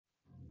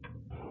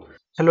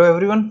Hello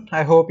everyone,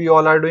 I hope you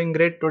all are doing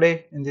great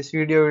today. In this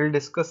video, we'll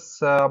discuss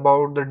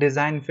about the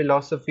design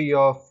philosophy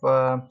of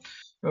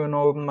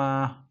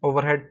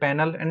overhead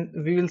panel, and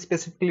we will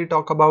specifically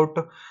talk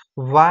about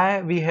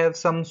why we have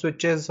some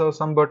switches or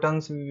some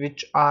buttons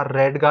which are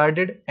red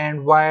guarded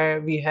and why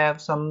we have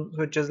some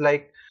switches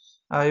like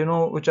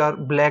which are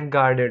black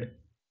guarded.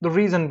 The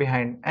reason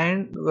behind,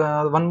 and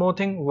one more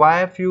thing,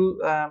 why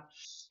few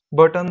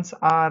buttons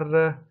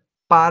are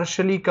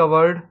partially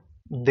covered.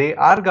 They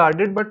are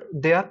guarded but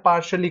they are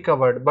partially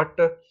covered, but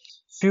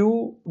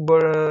few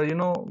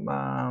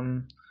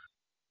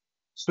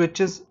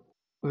switches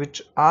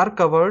which are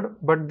covered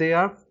but they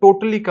are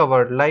totally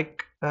covered,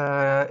 like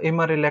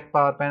immer elect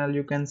power panel.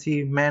 You can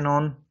see man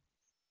on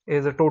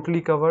is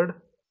totally covered,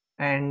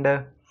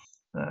 and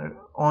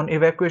on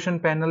evacuation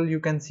panel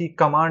you can see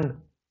command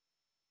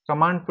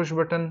push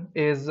button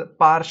is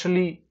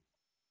partially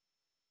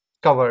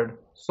covered.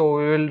 So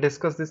we will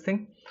discuss this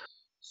thing.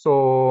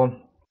 So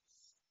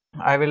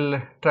I will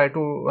try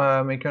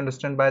to make you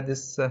understand by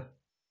this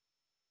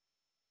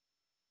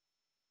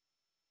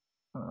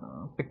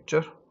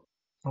picture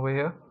over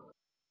here.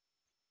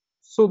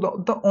 So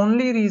the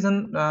only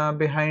reason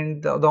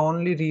behind the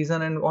only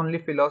reason and only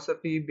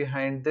philosophy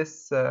behind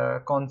this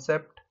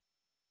concept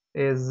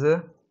is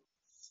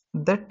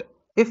that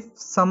if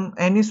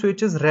any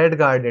switch is red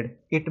guarded,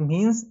 it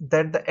means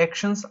that the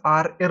actions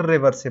are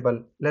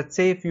irreversible. Let's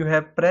say if you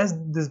have pressed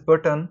this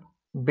button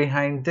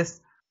behind this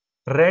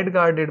red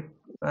guarded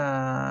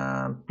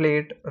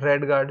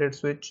red guarded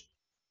switch,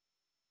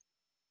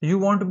 you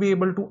won't be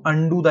able to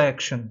undo the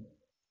action.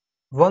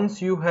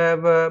 Once you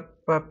have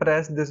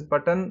pressed this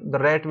button, the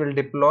rat will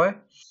deploy,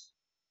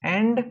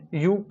 and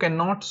you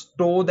cannot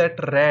store that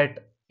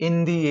rat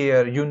in the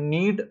air. You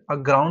need a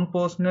ground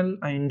personnel,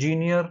 an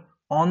engineer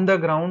on the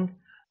ground.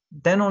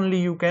 Then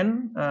only you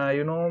can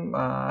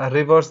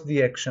reverse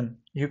the action.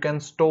 You can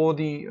store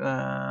the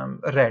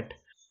rat.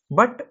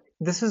 But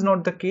this is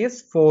not the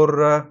case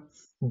for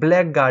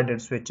black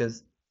guarded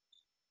switches.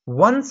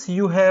 Once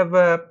you have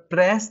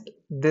pressed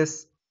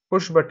this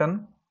push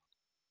button,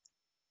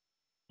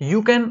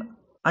 you can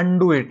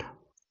undo it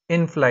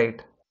in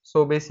flight.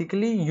 So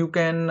basically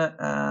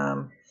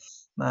um,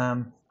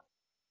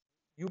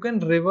 you can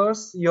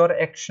reverse your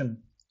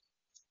action.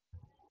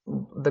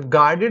 The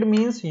guarded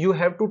means you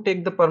have to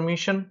take the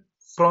permission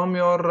from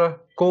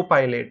your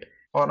co-pilot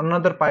or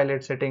another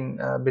pilot sitting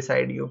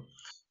beside you.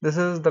 This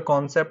is the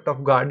concept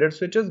of guarded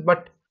switches.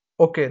 But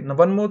okay, now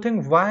one more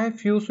thing, why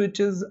few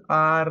switches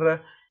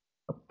are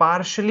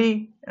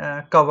partially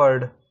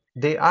covered.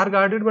 They are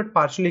guarded but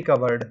partially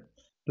covered,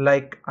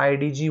 like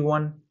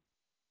IDG1,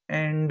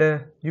 and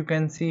you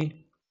can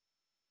see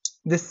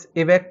this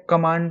evac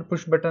command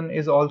push button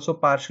is also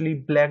partially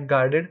black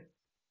guarded.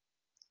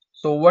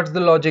 So what's the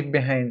logic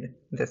behind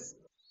this?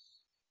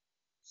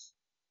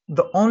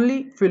 The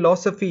only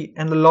philosophy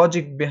and the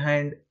logic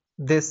behind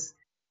this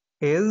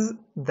is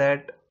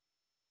that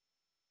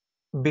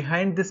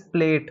behind this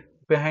plate,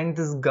 behind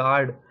this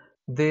guard,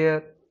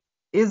 there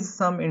is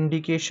some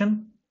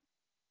indication.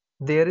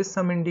 There is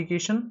some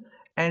indication,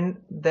 and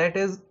that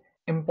is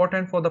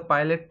important for the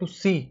pilot to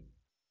see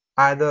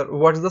either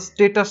what's the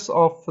status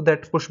of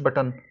that push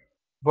button,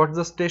 what's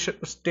the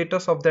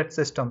status of that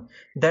system.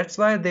 That's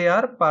why they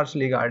are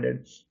partially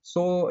guarded.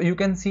 So you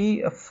can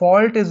see a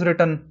fault is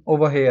written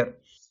over here.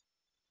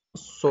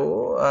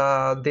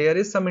 So there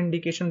is some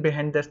indication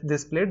behind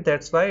this plate.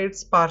 That's why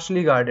it's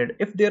partially guarded.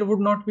 If there would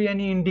not be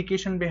any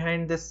indication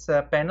behind this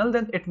panel,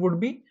 then it would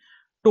be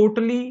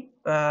totally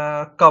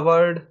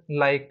covered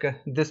like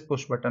this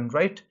push button,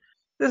 right?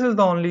 This is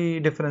the only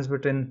difference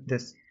between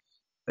this.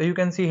 You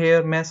can see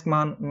here mask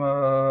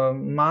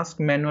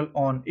manual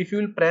on. If you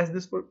will press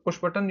this push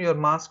button, your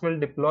mask will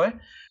deploy,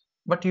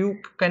 but you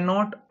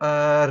cannot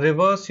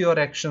reverse your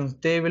actions.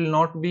 They will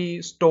not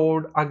be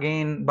stored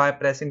again by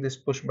pressing this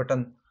push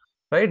button,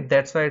 right?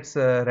 That's why it's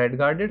red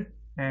guarded.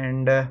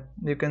 And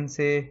you can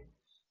say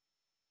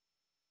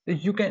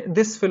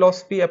this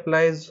philosophy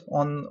applies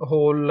on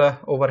whole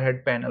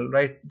overhead panel,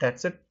 right?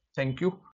 That's it. Thank you.